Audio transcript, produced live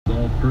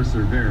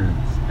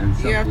perseverance, and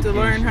You have to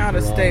learn how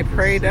to stay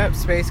prayed up,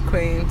 Space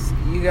Queens.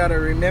 You got to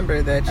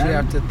remember that you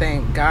have to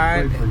thank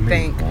God,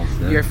 thank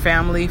your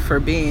family for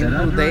being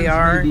who they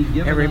are,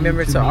 and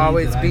remember to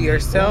always be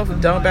yourself.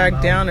 Don't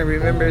back down, and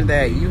remember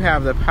that you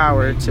have the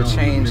power to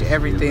change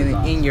everything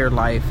in your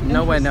life.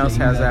 No one else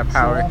has that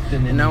power,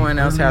 and no one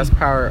else has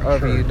power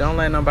over you. Don't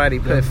let nobody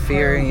put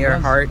fear in your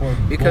heart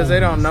because they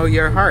don't know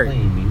your heart.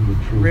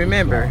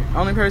 Remember,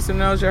 only person who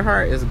knows your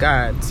heart is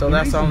God, so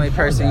that's the only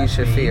person you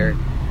should fear.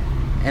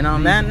 And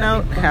on that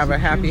note, have a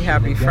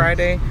happy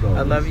Friday.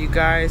 I love you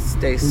guys.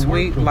 Stay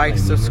sweet. Like,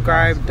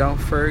 subscribe. Don't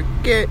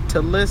forget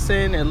to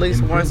listen at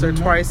least once or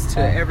twice to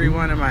every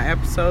one of my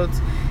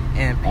episodes.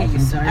 And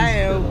peace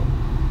out.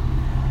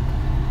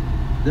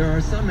 There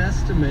are some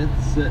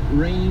estimates that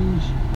range